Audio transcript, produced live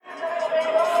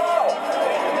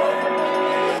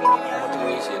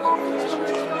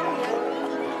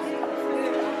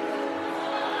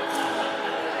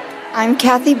I'm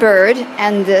Cathy Byrd,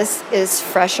 and this is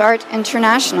Fresh Art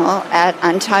International at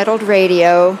Untitled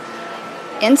Radio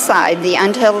inside the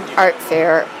Untitled Art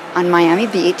Fair on Miami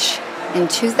Beach in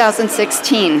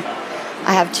 2016.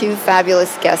 I have two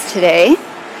fabulous guests today,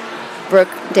 Brooke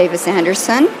Davis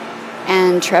Anderson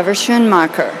and Trevor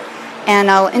Schoenmaker. And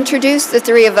I'll introduce the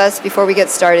three of us before we get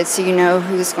started so you know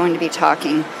who's going to be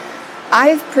talking.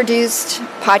 I've produced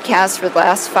podcasts for the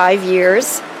last 5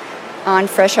 years on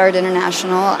Fresh Art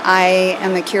International. I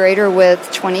am a curator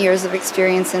with 20 years of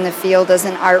experience in the field as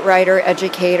an art writer,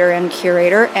 educator, and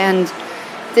curator. And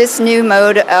this new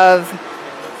mode of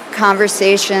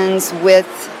conversations with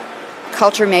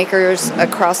culture makers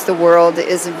across the world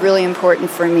is really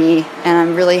important for me, and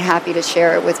I'm really happy to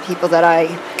share it with people that I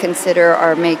consider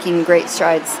are making great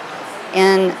strides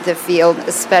in the field,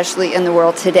 especially in the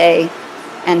world today,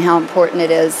 and how important it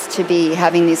is to be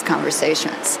having these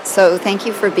conversations. So thank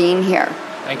you for being here.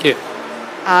 Thank you.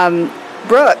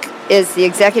 Brooke is the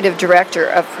executive director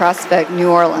of Prospect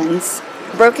New Orleans.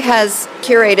 Brooke has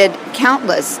curated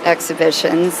countless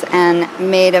exhibitions and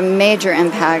made a major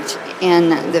impact in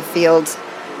the field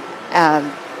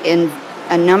in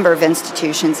a number of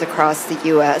institutions across the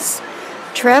U.S.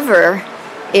 Trevor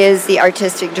is the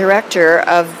artistic director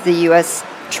of the U.S.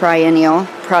 Triennial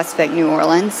Prospect New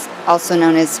Orleans, also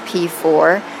known as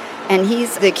P4, and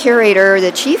he's the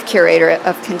chief curator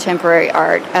of contemporary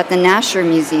art at the Nasher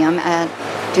Museum at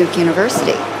Duke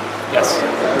University. Yes.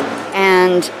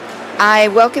 And I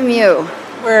welcome you.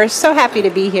 We're so happy to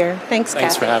be here. Thanks,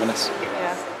 Thanks Cathy. for having us.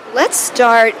 Yeah. Let's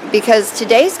start because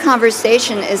today's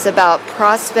conversation is about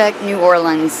Prospect New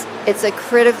Orleans. It's a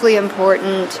critically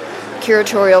important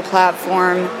curatorial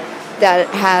platform that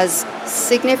has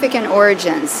significant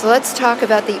origins. So let's talk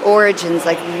about the origins,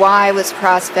 like why was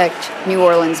Prospect New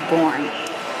Orleans born?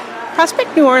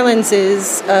 Prospect New Orleans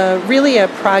is really a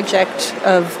project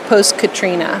of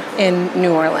post-Katrina in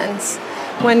New Orleans.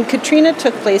 When Katrina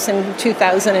took place in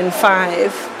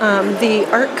 2005, the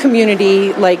art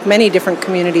community, like many different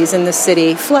communities in the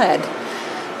city, fled.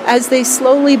 As they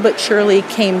slowly but surely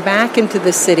came back into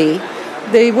the city,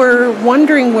 they were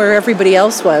wondering where everybody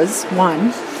else was,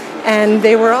 one, and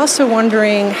they were also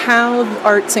wondering how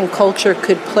arts and culture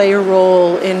could play a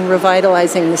role in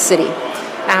revitalizing the city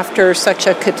after such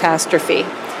a catastrophe.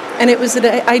 And it was an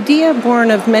idea born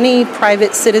of many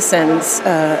private citizens,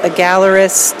 a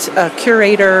gallerist, a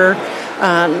curator,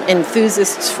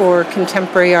 enthusiasts for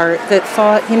contemporary art that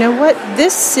thought, you know what,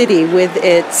 this city with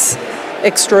its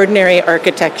extraordinary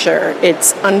architecture,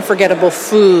 its unforgettable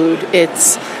food,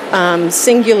 its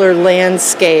singular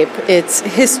landscape, its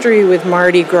history with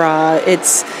Mardi Gras,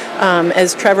 its,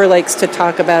 as Trevor likes to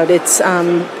talk about, its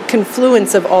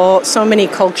confluence of so many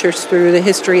cultures through the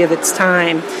history of its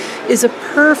time, is a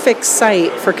perfect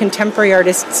site for contemporary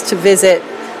artists to visit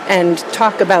and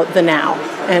talk about the now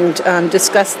and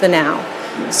discuss the now.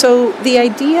 So the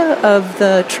idea of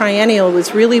the triennial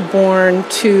was really born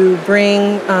to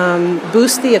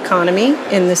boost the economy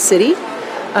in the city.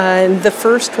 The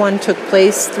first one took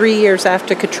place 3 years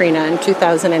after Katrina in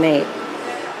 2008.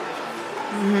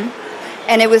 Mm-hmm.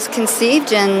 And it was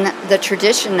conceived in the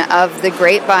tradition of the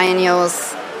great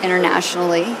biennials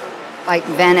internationally, like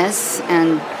Venice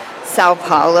and Sao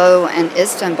Paulo and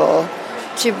Istanbul,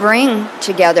 to bring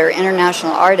together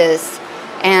international artists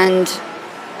and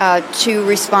to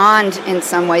respond in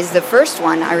some ways. The first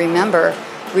one, I remember,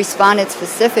 responded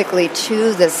specifically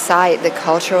to the site, the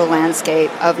cultural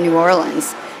landscape of New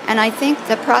Orleans. And I think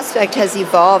the Prospect has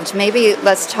evolved. Maybe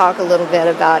let's talk a little bit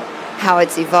about how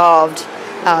it's evolved.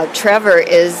 Trevor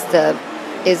is the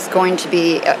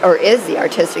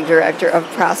artistic director of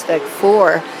Prospect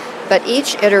 4, but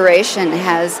each iteration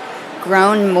has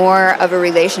grown more of a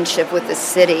relationship with the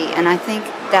city, and I think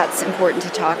that's important to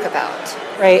talk about.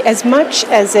 Right. As much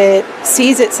as it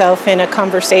sees itself in a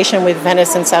conversation with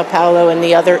Venice and Sao Paulo and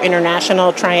the other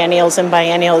international triennials and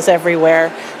biennials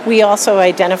everywhere, we also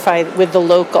identify with the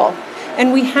local.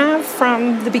 And we have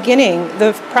from the beginning,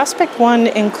 the Prospect 1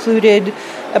 included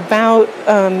about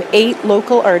 8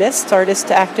 local artists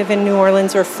active in New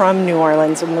Orleans or from New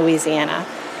Orleans in Louisiana.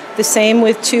 The same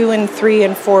with 2 and 3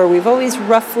 and 4. We've always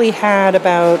roughly had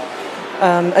about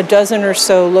a dozen or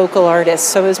so local artists.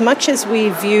 So as much as we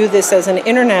view this as an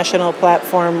international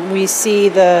platform, we see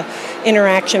the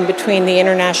interaction between the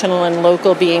international and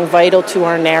local being vital to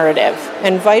our narrative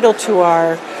and vital to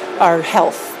our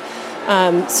health.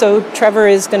 So Trevor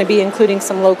is going to be including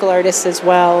some local artists as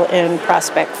well in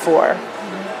Prospect 4.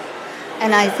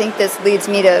 And I think this leads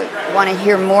me to want to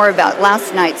hear more about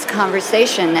last night's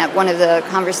conversation at one of the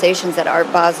conversations at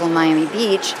Art Basel Miami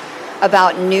Beach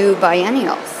about new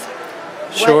biennials.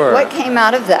 Sure. What came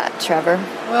out of that, Trevor?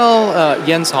 Well,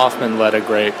 Jens Hoffman led a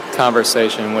great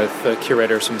conversation with the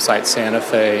curators from Site Santa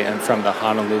Fe and from the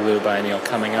Honolulu Biennial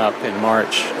coming up in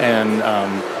March, and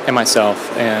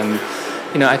myself. And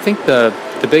I think the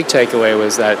big takeaway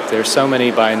was that there's so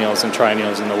many biennials and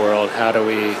triennials in the world. How do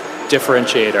we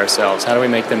differentiate ourselves? How do we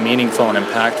make them meaningful and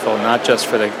impactful, not just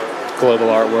for the global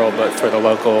art world, but for the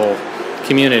local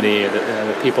community,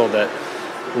 the people that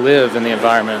live in the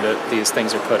environment that these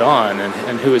things are put on,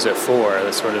 and who is it for?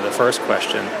 That's sort of the first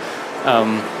question.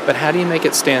 But how do you make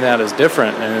it stand out as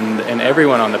different? And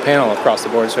everyone on the panel across the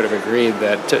board sort of agreed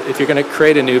that if you're going to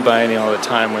create a new biennial at a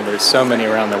time when there's so many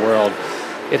around the world,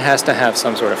 it has to have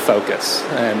some sort of focus.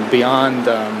 And beyond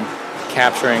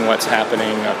capturing what's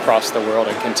happening across the world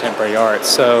in contemporary art.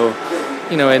 So,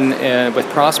 with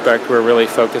Prospect, we're really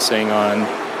focusing on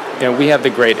we have the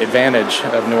great advantage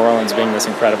of New Orleans being this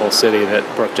incredible city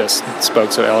that Brooke just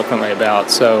spoke so eloquently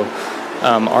about. So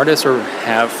artists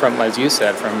have, from, as you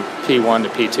said, from P1 to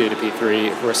P2 to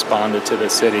P3, responded to the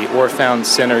city or found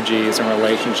synergies and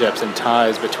relationships and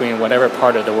ties between whatever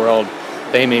part of the world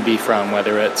they may be from,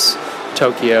 whether it's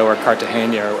Tokyo or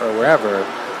Cartagena or wherever,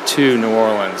 to New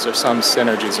Orleans. There's some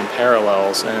synergies and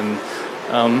parallels. And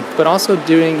but also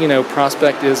doing,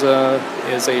 Prospect is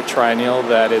a triennial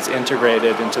that is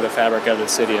integrated into the fabric of the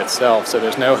city itself. So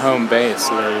there's no home base.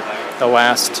 The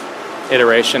last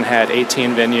iteration had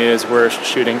 18 venues. We're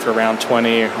shooting for around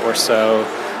 20 or so,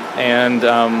 and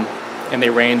they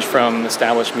range from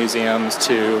established museums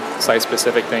to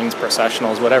site-specific things,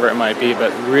 processionals, whatever it might be.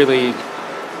 But really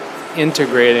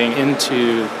integrating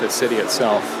into the city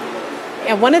itself.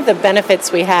 Yeah, one of the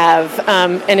benefits we have,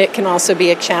 and it can also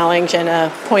be a challenge and a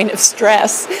point of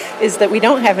stress, is that we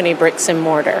don't have any bricks and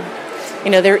mortar.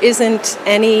 There isn't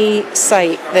any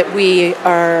site that we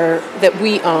own,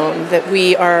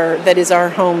 that is our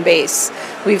home base.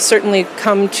 We've certainly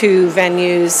come to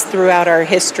venues throughout our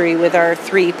history with our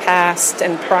 3 past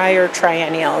and prior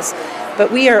triennials, but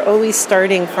we are always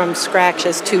starting from scratch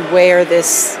as to where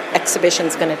this exhibition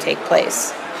is going to take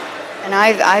place. And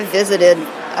I've visited.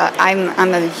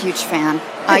 I'm a huge fan.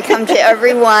 I come to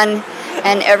everyone,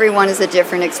 and everyone is a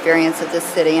different experience of the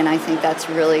city, and I think that's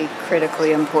really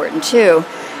critically important too.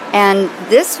 And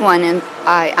this one,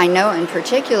 I know in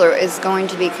particular, is going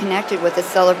to be connected with the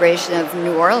celebration of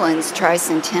New Orleans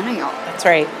tricentennial. That's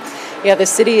right. Yeah, the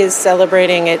city is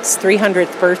celebrating its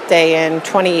 300th birthday in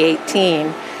 2018.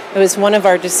 It was one of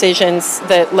our decisions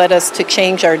that led us to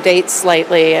change our dates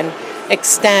slightly and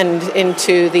extend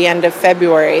into the end of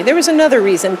February. There was another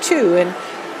reason too, and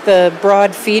the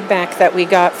broad feedback that we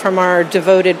got from our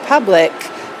devoted public,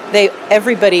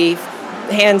 everybody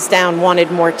hands down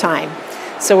wanted more time.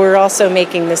 So we're also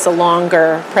making this a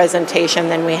longer presentation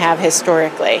than we have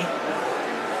historically.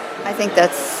 I think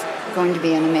that's going to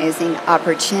be an amazing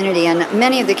opportunity, and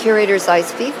many of the curators I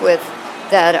speak with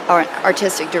that are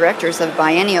artistic directors of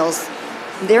biennials,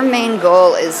 their main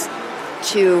goal is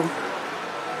to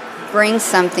bring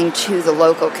something to the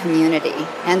local community.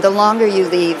 And the longer you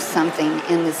leave something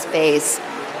in the space,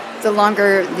 the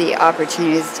longer the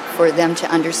opportunities for them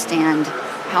to understand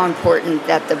how important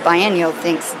that the biennial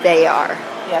thinks they are.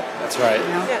 Yep. That's right.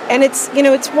 And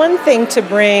it's one thing to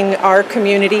bring our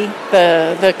community,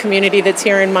 the community that's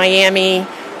here in Miami,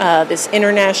 this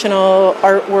international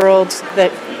art world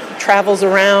that travels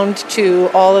around to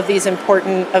all of these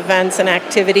important events and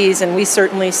activities, and we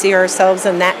certainly see ourselves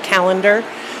in that calendar.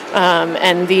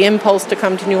 And the impulse to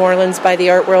come to New Orleans by the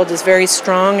art world is very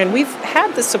strong, and we've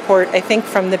had the support, I think,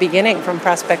 from the beginning, from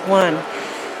Prospect One.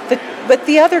 But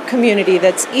the other community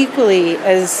that's equally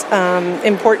as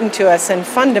important to us and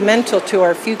fundamental to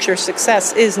our future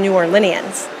success is New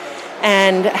Orleanians.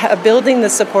 And building the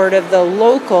support of the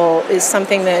local is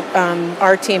something that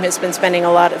our team has been spending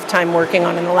a lot of time working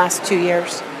on in the last 2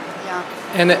 years. Yeah.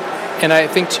 And I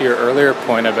think to your earlier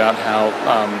point about how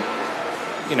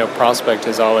Prospect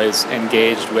has always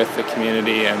engaged with the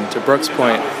community, and to Brooke's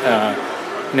point,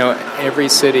 every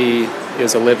city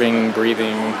is a living,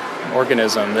 breathing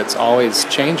organism that's always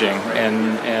changing,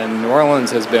 and New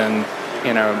Orleans has been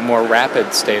in a more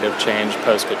rapid state of change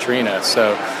post-Katrina.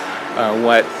 So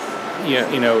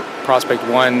Prospect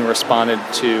 1 responded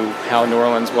to how New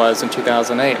Orleans was in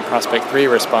 2008, and Prospect 3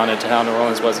 responded to how New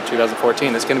Orleans was in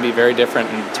 2014. It's going to be very different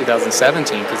in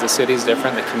 2017 because the city's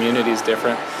different, the community's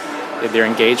different, their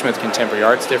engagement with contemporary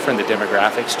art's different, the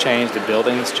demographics change, the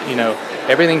buildings,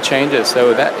 everything changes.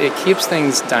 So that it keeps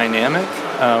things dynamic,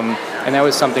 and that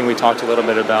was something we talked a little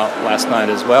bit about last night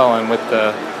as well. And with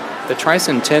the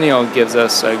tricentennial gives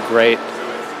us a great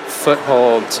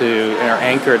foothold or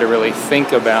anchor to really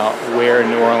think about where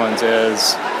New Orleans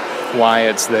is, why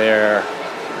it's there,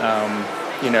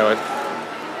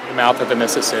 at the mouth of the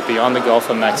Mississippi, on the Gulf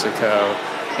of Mexico,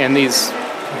 and these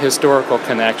historical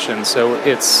connections. So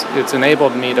it's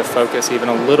enabled me to focus even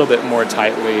a little bit more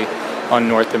tightly on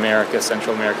North America,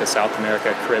 Central America, South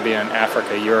America, Caribbean,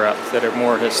 Africa, Europe, that are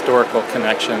more historical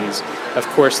connections. Of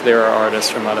course, there are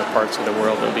artists from other parts of the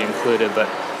world that will be included, but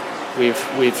we've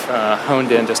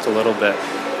honed in just a little bit.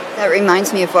 That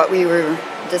reminds me of what we were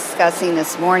discussing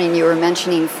this morning. You were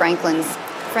mentioning Franklin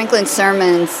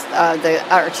Sermons, the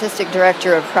artistic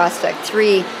director of Prospect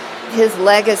 3, his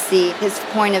legacy, his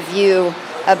point of view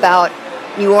about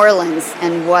New Orleans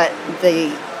and what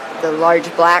the large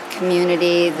black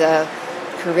community, the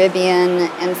Caribbean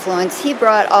influence, he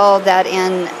brought all that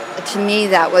in. To me,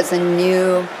 that was a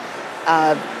new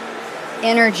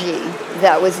energy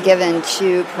that was given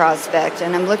to Prospect,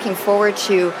 and I'm looking forward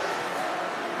to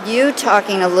you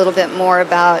talking a little bit more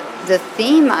about the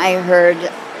theme I heard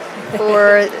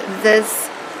for this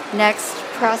next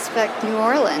Prospect New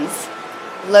Orleans,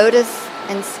 Lotus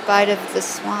in Spite of the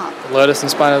Swamp. Lotus in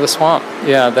Spite of the Swamp.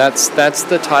 Yeah, that's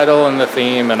the title and the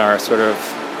theme and our sort of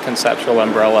conceptual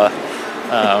umbrella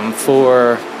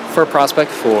for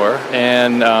Prospect 4.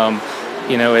 And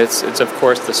it's of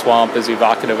course the swamp is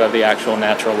evocative of the actual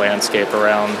natural landscape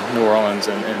around New Orleans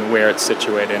and where it's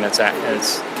situated and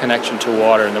its connection to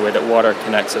water and the way that water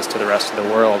connects us to the rest of the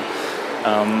world.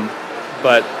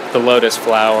 But the lotus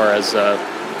flower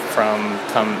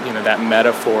that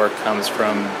metaphor comes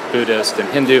from Buddhist and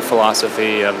Hindu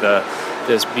philosophy of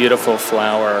this beautiful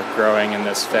flower growing in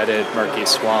this fetid, murky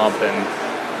swamp,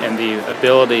 and the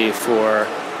ability for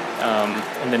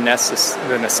and the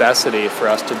necessity for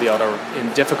us to be able to,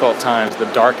 in difficult times, the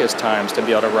darkest times, to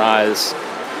be able to rise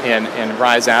and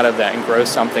rise out of that and grow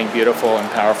something beautiful and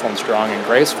powerful and strong and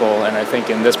graceful. And I think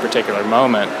in this particular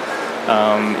moment,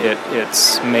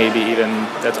 it's maybe even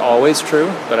that's always true,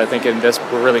 but I think in this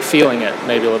we're really feeling it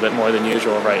maybe a little bit more than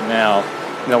usual right now.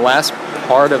 And the last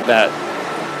part of that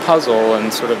puzzle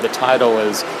and sort of the title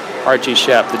is Archie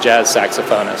Shepp, the jazz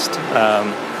saxophonist,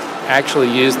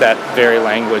 actually used that very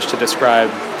language to describe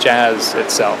jazz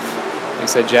itself. He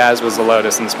said jazz was the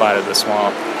lotus in spite of the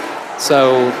swamp.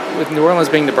 So with New Orleans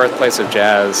being the birthplace of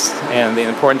jazz and the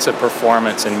importance of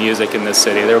performance and music in this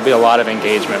city, there will be a lot of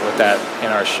engagement with that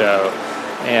in our show.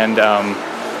 And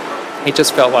it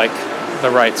just felt like the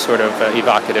right sort of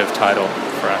evocative title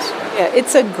for us.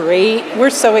 Yeah, we're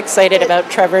so excited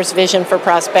about Trevor's vision for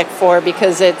Prospect 4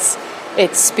 because it's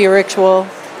spiritual,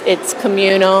 it's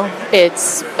communal,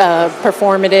 it's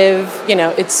performative,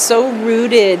 it's so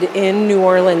rooted in New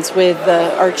Orleans with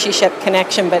the Archie Shepp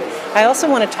connection. But I also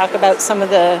want to talk about some of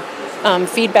the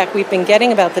feedback we've been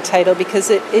getting about the title, because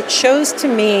it shows to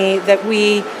me that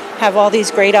we have all these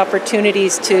great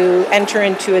opportunities to enter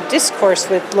into a discourse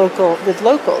with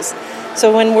locals.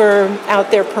 So when we're out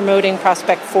there promoting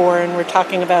Prospect 4 and we're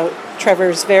talking about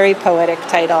Trevor's very poetic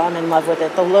title, I'm in love with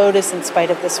it, The Lotus in Spite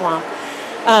of the Swamp.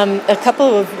 A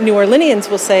couple of New Orleanians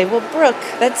will say, well, Brooke,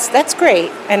 that's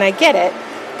great, and I get it,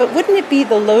 but wouldn't it be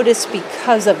the lotus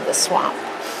because of the swamp?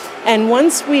 And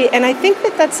I think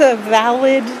that's a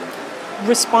valid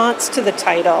response to the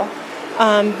title,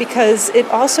 because it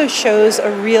also shows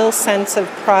a real sense of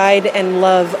pride and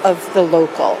love of the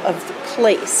local, of the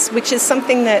place, which is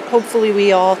something that hopefully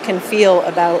we all can feel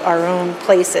about our own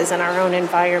places and our own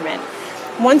environment.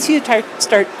 Once you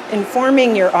start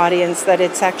informing your audience that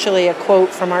it's actually a quote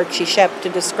from Archie Shepp to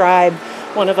describe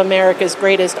one of America's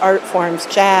greatest art forms,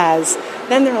 jazz,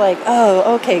 then they're like,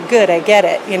 oh, okay, good, I get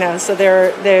it. So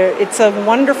it's a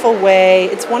wonderful way.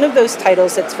 It's one of those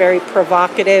titles that's very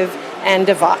provocative and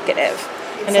evocative.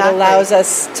 Exactly. And it allows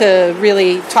us to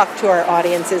really talk to our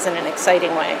audiences in an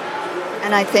exciting way.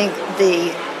 And I think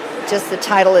just the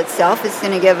title itself is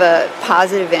going to give a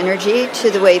positive energy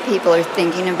to the way people are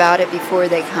thinking about it before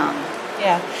they come.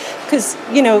 Yeah, because,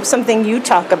 something you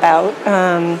talk about,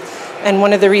 and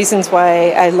one of the reasons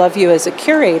why I love you as a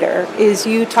curator is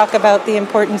you talk about the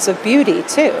importance of beauty,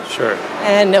 too. Sure.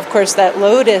 And, of course, that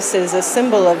lotus is a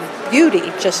symbol of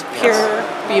beauty, just pure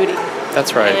beauty.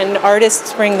 That's right. And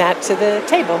artists bring that to the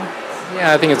table.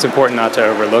 Yeah, I think it's important not to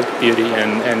overlook beauty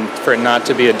and for it not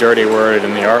to be a dirty word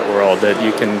in the art world, that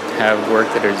you can have work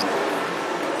that is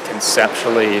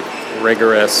conceptually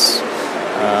rigorous,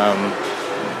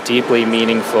 deeply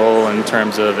meaningful in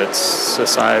terms of its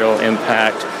societal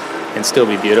impact, and still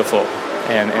be beautiful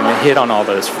and hit on all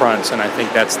those fronts. And I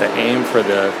think that's the aim for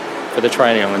the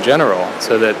triennial in general.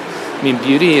 So that,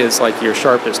 beauty is like your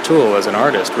sharpest tool as an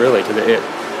artist, really, because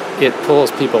it pulls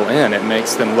people in. It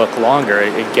makes them look longer.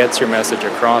 It gets your message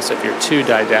across. If you're too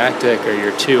didactic or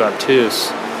you're too obtuse,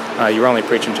 you're only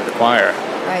preaching to the choir.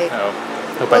 Right.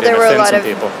 So Hope I didn't offend some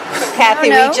people.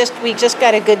 Cathy, we just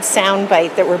got a good sound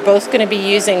bite that we're both going to be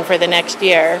using for the next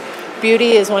year.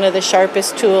 Beauty is one of the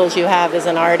sharpest tools you have as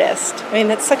an artist. I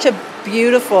mean, it's such a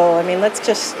beautiful, let's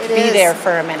just be there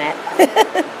for a minute.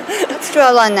 Let's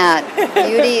dwell on that.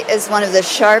 Beauty is one of the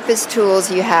sharpest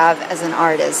tools you have as an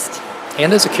artist.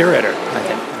 And as a curator, I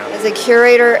think. As a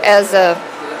curator, as a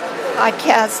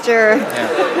podcaster,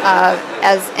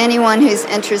 as anyone who's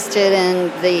interested in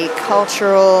the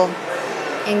cultural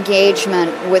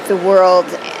engagement with the world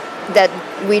that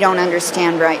we don't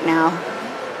understand right now.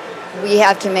 We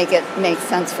have to make it make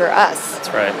sense for us. That's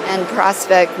right. And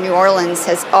Prospect New Orleans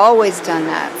has always done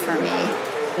that for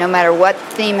me. No matter what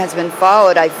theme has been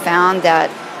followed, I've found that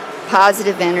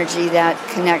positive energy, that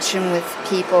connection with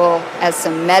people as a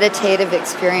meditative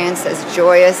experience, as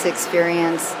joyous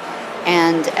experience,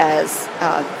 and as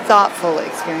a thoughtful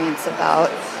experience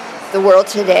about the world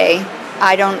today.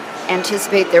 I don't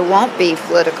anticipate there won't be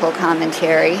political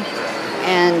commentary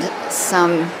and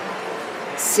some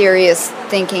serious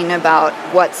thinking about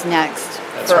what's next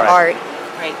for art.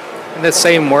 Right. And the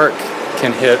same work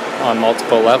can hit on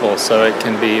multiple levels. So it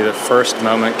can be, the first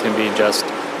moment can be just,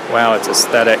 wow, it's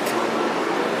aesthetic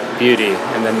beauty,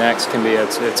 and the next can be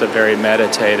it's a very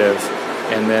meditative,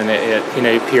 and then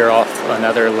you peel off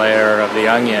another layer of the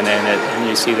onion, and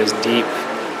you see this deep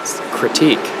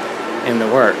critique in the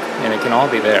work, and it can all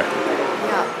be there.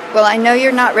 Yeah. Well, I know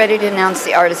you're not ready to announce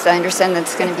the artist. I understand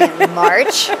that's going to be in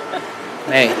March.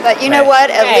 May. But you know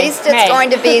what? At least it's going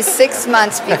to be 6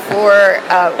 months before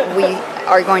we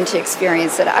are going to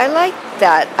experience it. I like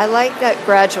that. I like that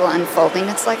gradual unfolding.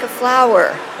 It's like a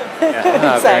flower.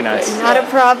 Yeah, very nice. Not a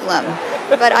problem.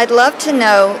 But I'd love to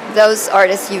know, those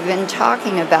artists you've been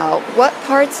talking about, what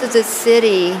parts of the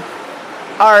city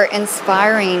are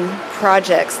inspiring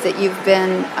projects that you've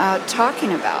been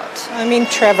talking about?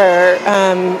 Trevor,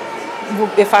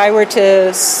 if I were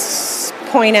to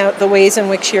point out the ways in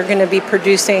which you're going to be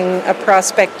producing a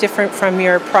prospect different from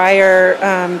your prior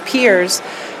peers,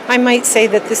 I might say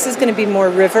that this is going to be more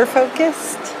river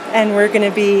focused, and we're going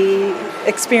to be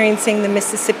experiencing the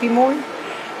Mississippi more,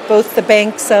 both the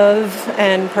banks of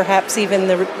and perhaps even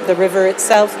the river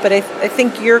itself. But I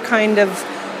think you're kind of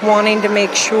wanting to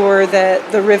make sure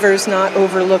that the river's not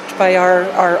overlooked by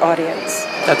our audience.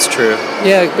 That's true.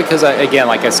 Yeah, because again,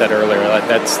 like I said earlier,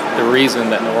 that's the reason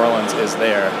that New Orleans is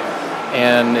there.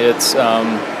 And it's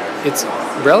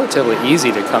relatively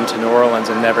easy to come to New Orleans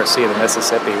and never see the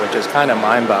Mississippi, which is kind of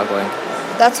mind-boggling.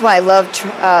 That's why I loved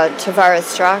Tavares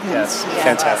Strachan's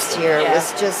last year. It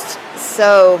was just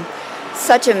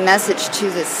such a message to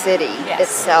the city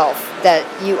itself that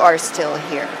you are still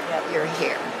here. Yep. You're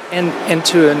here. And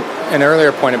to an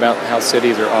earlier point about how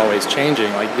cities are always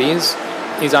changing, like these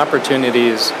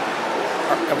opportunities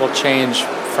will change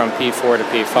from P4 to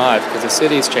P5 because the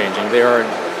city's changing. There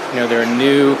are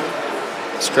new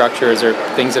structures or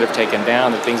things that have taken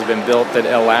down, that things have been built that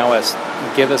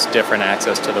give us different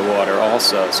access to the water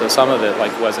also. So some of it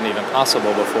wasn't even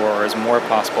possible before, or is more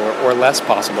possible or less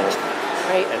possible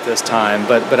at this time.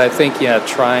 But I think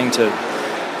trying to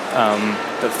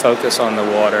focus on the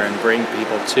water and bring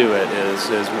people to it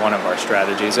is one of our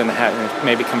strategies, and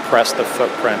maybe compress the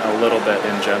footprint a little bit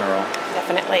in general.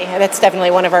 Definitely. That's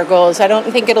definitely one of our goals. I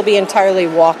don't think it'll be entirely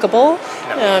walkable.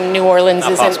 No, New Orleans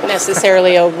isn't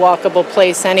necessarily a walkable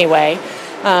place anyway,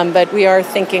 but we are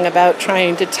thinking about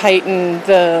trying to tighten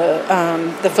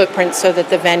the footprint so that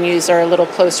the venues are a little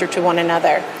closer to one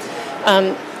another.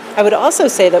 I would also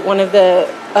say that one of the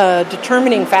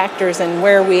determining factors in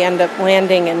where we end up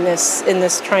landing in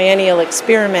this triennial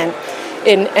experiment,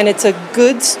 and it's a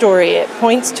good story. It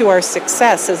points to our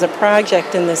success as a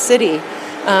project in the city.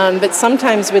 But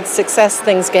sometimes with success,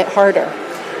 things get harder.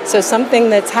 So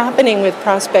something that's happening with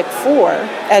Prospect 4,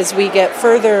 as we get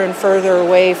further and further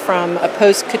away from a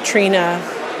post-Katrina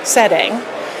setting,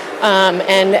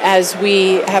 and as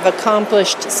we have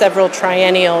accomplished several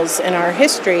triennials in our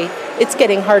history, it's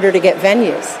getting harder to get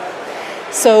venues.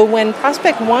 So when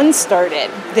Prospect 1 started,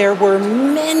 there were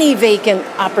many vacant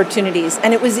opportunities,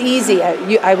 and it was easy.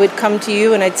 I would come to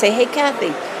you and I'd say, hey,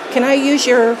 Cathy, can I use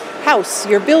your house,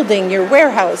 your building, your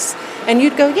warehouse? And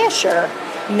you'd go, yeah, sure.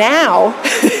 Now,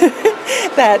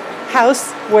 that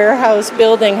house, warehouse,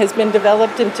 building has been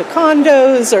developed into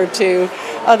condos or to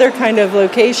other kind of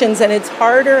locations, and it's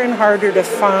harder and harder to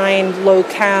find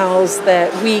locales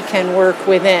that we can work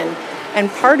within. And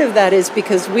part of that is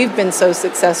because we've been so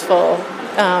successful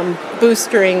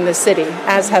boostering the city,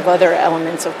 as have other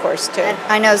elements, of course, too. And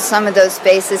I know some of those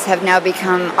spaces have now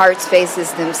become art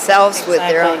spaces themselves with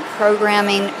their own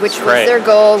programming, which was their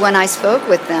goal when I spoke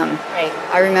with them. Right.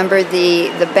 I remember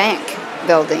the bank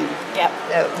building Yep.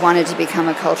 that wanted to become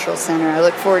a cultural center. I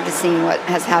look forward to seeing what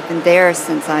has happened there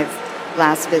since I've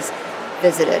last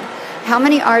visited. How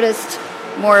many artists,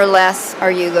 more or less,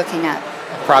 are you looking at?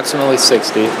 Approximately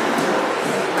 60.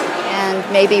 And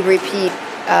maybe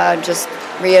just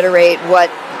reiterate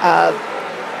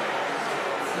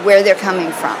where they're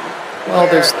coming from. Well,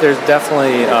 there's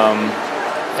definitely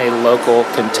a local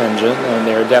contingent, and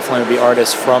there are definitely be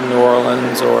artists from New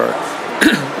Orleans or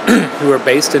who are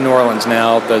based in New Orleans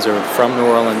now. Those are from New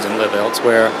Orleans and live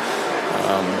elsewhere.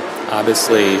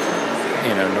 Obviously,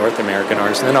 North American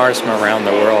artists, and then artists from around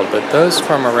the world. But those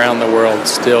from around the world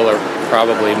still are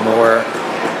probably more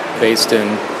based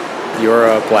in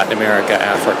Europe, Latin America,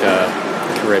 Africa,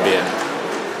 Caribbean.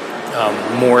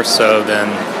 More so than,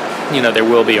 there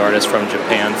will be artists from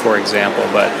Japan, for example,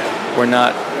 but we're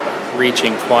not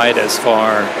reaching quite as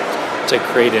far to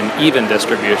create an even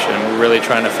distribution. We're really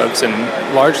trying to focus in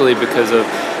largely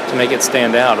to make it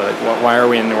stand out. Like, why are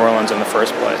we in New Orleans in the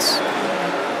first place?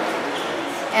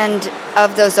 And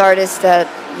of those artists that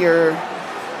you're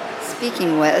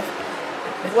speaking with,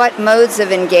 what modes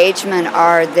of engagement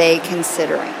are they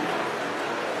considering?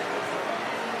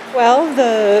 Well,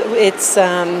 it's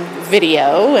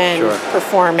video and Sure.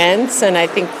 performance, and I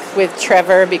think with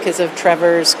Trevor, because of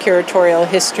Trevor's curatorial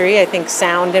history, I think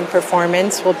sound and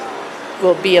performance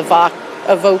will be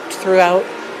evoked throughout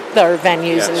our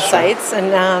venues and sure. sites,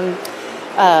 and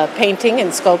painting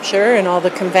and sculpture and all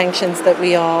the conventions that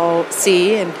we all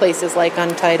see in places like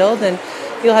Untitled, and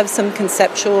you'll have some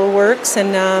conceptual works,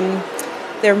 and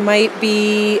there might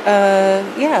be,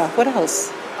 what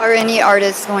else? Are any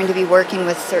artists going to be working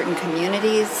with certain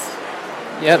communities?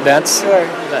 Yeah, that's... Sure.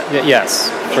 Yes,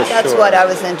 for sure. That's what I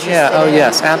was interested in. Yeah, oh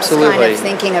yes, absolutely. Just kind of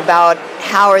thinking about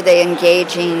how are they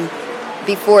engaging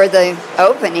before the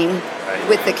opening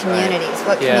with the communities.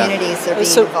 What communities are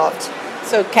being involved?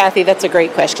 So, Cathy, that's a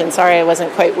great question. Sorry I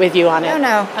wasn't quite with you on it.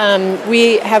 No.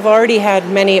 We have already had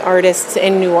many artists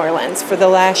in New Orleans. For the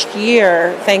last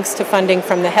year, thanks to funding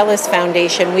from the Hellis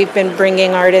Foundation, we've been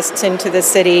bringing artists into the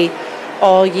city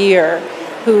all year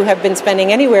who have been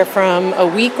spending anywhere from a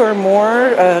week or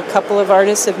more. A couple of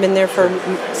artists have been there for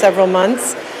several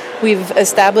months. We've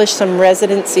established some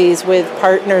residencies with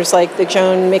partners like the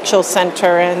Joan Mitchell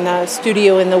Center and the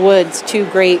Studio in the Woods, two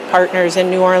great partners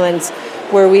in New Orleans,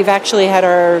 where we've actually had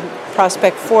our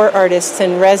Prospect 4 artists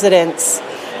in residence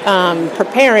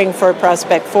preparing for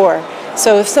Prospect 4.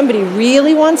 So if somebody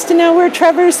really wants to know where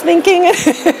Trevor's thinking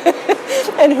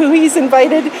and who he's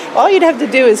invited, all you'd have to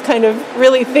do is kind of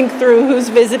really think through who's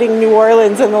visiting New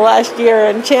Orleans in the last year,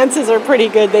 and chances are pretty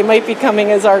good they might be coming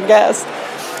as our guest.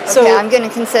 So, okay, I'm going to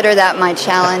consider that my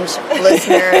challenge,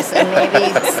 listeners, and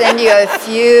maybe send you a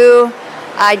few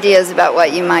ideas about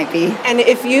what you might be. And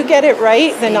if you get it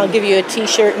right, then I'll give you a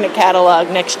T-shirt and a catalog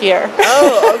next year.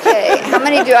 Oh, okay. How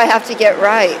many do I have to get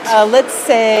right? Let's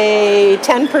say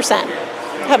 10%.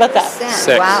 How about that?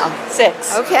 6. Wow.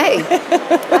 6. Okay.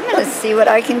 I'm going to see what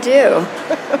I can do.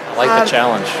 I like the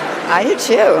challenge. I do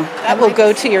too. That will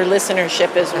go to your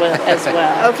listenership as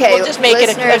well. Okay, we'll just make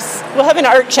listeners. we'll have an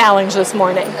art challenge this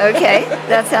morning. Okay,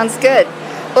 that sounds good.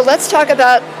 Well, let's talk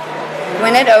about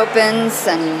when it opens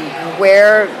and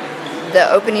where the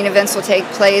opening events will take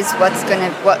place.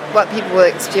 What people will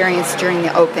experience during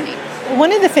the opening.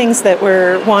 One of the things that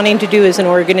we're wanting to do as an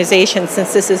organization,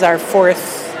 since this is our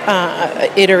 4th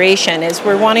iteration, is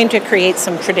we're wanting to create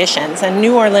some traditions, and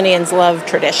New Orleanians love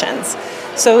traditions.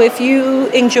 So if you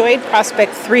enjoyed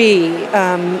Prospect 3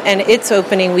 and its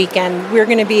opening weekend, we're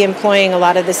going to be employing a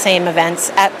lot of the same events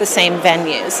at the same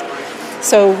venues.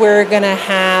 So we're going to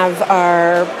have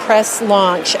our press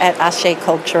launch at Ashe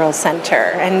Cultural Center,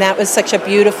 and that was such a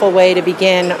beautiful way to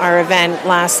begin our event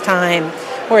last time,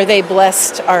 where they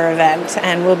blessed our event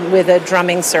and with a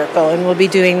drumming circle, and we'll be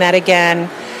doing that again.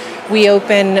 We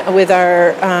open with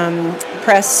our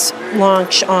press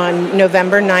launch on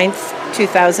November 9th,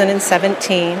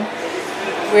 2017.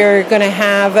 We're going to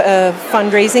have a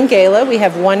fundraising gala. We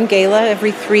have one gala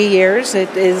every 3 years. It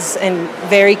is a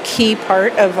very key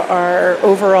part of our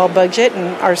overall budget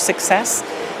and our success.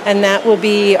 And that will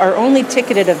be our only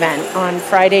ticketed event on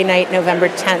Friday night, November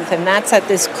 10th. And that's at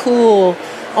this cool,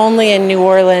 only in New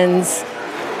Orleans,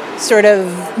 sort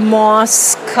of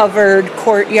moss-covered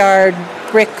courtyard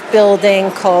brick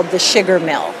building called the Sugar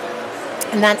Mill.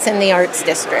 And that's in the Arts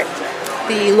District.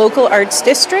 The local Arts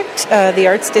District, the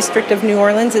Arts District of New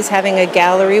Orleans, is having a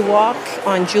gallery walk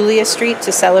on Julia Street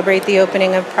to celebrate the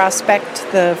opening of Prospect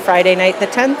the Friday night, the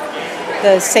 10th.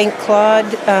 The St.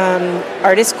 Claude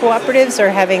Artist Cooperatives are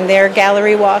having their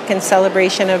gallery walk in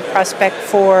celebration of Prospect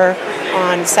 4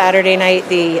 on Saturday night,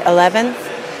 the 11th.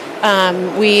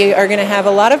 We are going to have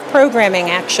a lot of programming,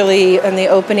 actually, on the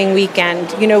opening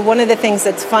weekend. You know, one of the things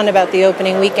that's fun about the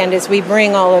opening weekend is we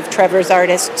bring all of Trevor's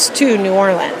artists to New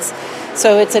Orleans.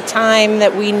 So it's a time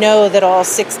that we know that all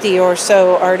 60 or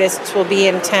so artists will be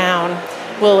in town.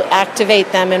 We'll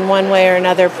activate them in one way or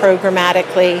another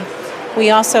programmatically. We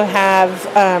also have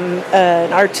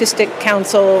an artistic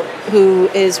council who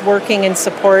is working in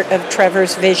support of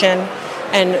Trevor's vision,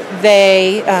 and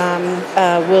they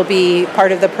will be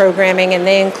part of the programming, and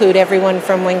they include everyone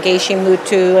from Wengeshi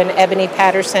Mutu and Ebony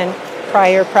Patterson,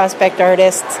 prior Prospect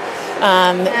artists,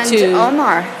 and to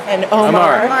Omar. And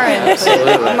Omar.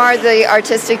 Absolutely. Omar, the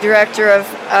artistic director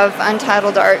of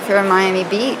Untitled Art Fair in Miami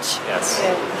Beach. Yes.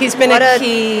 He's been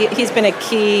a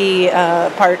key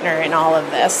partner in all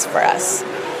of this for us.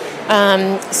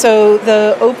 So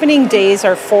the opening days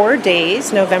are 4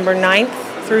 days, November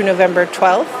 9th through November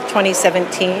 12th,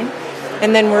 2017.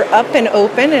 And then we're up and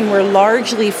open, and we're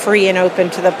largely free and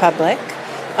open to the public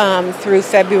through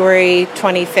February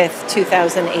 25th,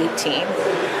 2018.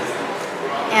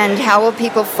 And how will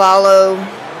people follow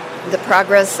the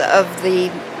progress of the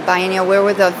biennial? Where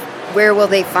will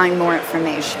they find more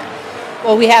information?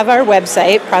 Well, we have our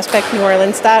website,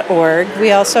 prospectneworleans.org.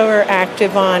 We also are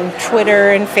active on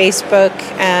Twitter and Facebook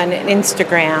and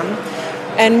Instagram.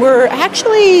 And we're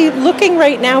actually looking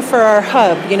right now for our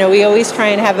hub. You know, we always try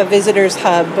and have a visitors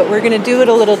hub, but we're going to do it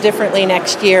a little differently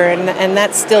next year, and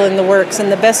that's still in the works.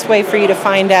 And the best way for you to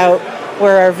find out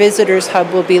where our visitors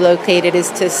hub will be located is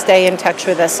to stay in touch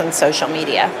with us on social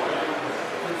media.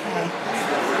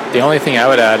 The only thing I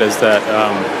would add is that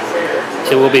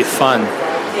it will be fun.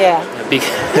 Yeah.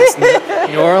 Because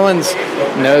New Orleans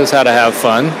knows how to have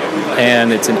fun,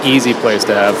 and it's an easy place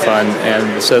to have fun.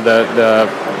 And so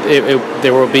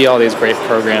there will be all these great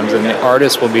programs, and the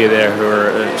artists will be there who are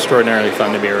extraordinarily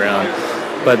fun to be around.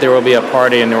 But there will be a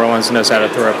party, and New Orleans knows how to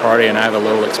throw a party, and I have a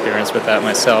little experience with that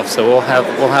myself. So we'll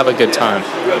have a good time.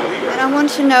 And I want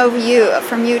to know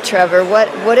from you, Trevor,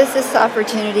 what does this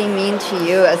opportunity mean to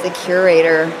you as a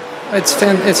curator? It's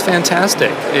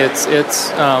fantastic.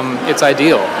 It's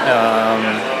ideal.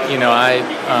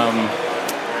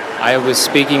 I was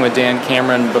speaking with Dan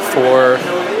Cameron before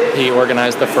he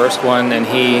organized the first one, and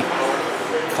he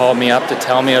called me up to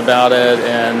tell me about it,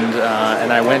 and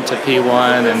I went to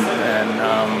P1 and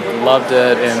loved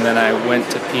it, and then I went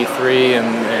to P3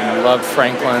 and loved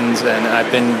Franklin's, and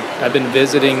I've been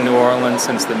visiting New Orleans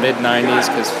since the mid '90s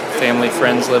because family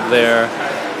friends live there,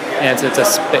 and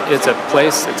it's a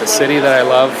place, it's a city that I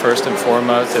love first and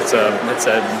foremost. It's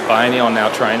a biennial, now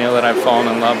triennial, that I've fallen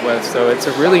in love with. So it's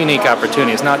a really unique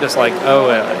opportunity. It's not just like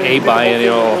a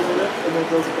biennial.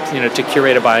 To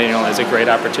curate a biennial is a great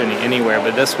opportunity anywhere,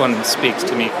 but this one speaks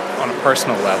to me on a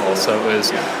personal level. So it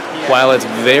was, while it's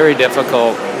very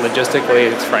difficult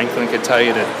logistically, as Franklin could tell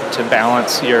you, to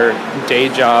balance your day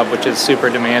job, which is super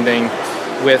demanding,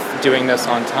 with doing this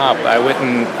on top, I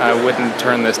wouldn't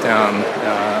turn this down.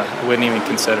 I wouldn't even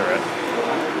consider it.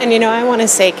 And I want to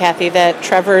say, Cathy, that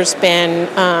Trevor's been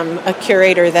a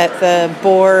curator that the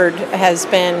board has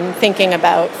been thinking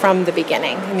about from the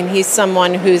beginning. I mean, he's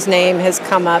someone whose name has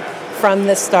come up from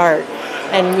the start,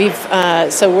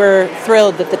 and so we're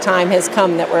thrilled that the time has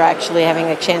come that we're actually having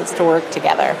a chance to work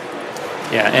together.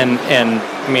 Yeah, and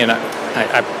I mean,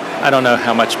 I don't know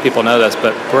how much people know this,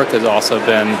 but Brooke has also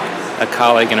been a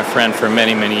colleague and a friend for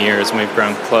many, many years, and we've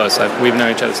grown close. We've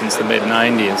known each other since the mid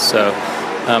 '90s, so.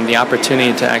 The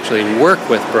opportunity to actually work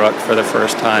with Brooke for the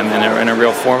first time in a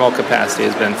real formal capacity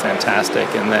has been fantastic,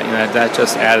 and that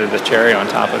just added the cherry on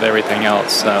top of everything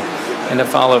else. So, and to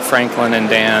follow Franklin and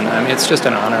Dan, I mean, it's just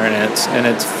an honor, and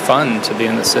it's fun to be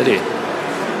in the city.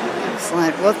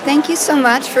 Excellent. Well, thank you so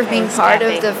much for being part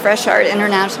of the Fresh Art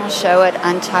International Show at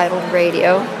Untitled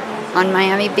Radio on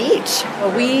Miami Beach.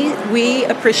 Well, we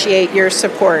appreciate your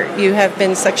support. You have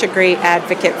been such a great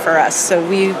advocate for us, so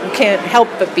we can't help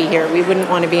but be here. We wouldn't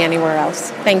want to be anywhere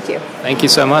else. Thank you. Thank you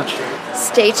so much.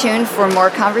 Stay tuned for more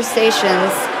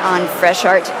conversations on Fresh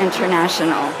Art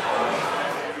International.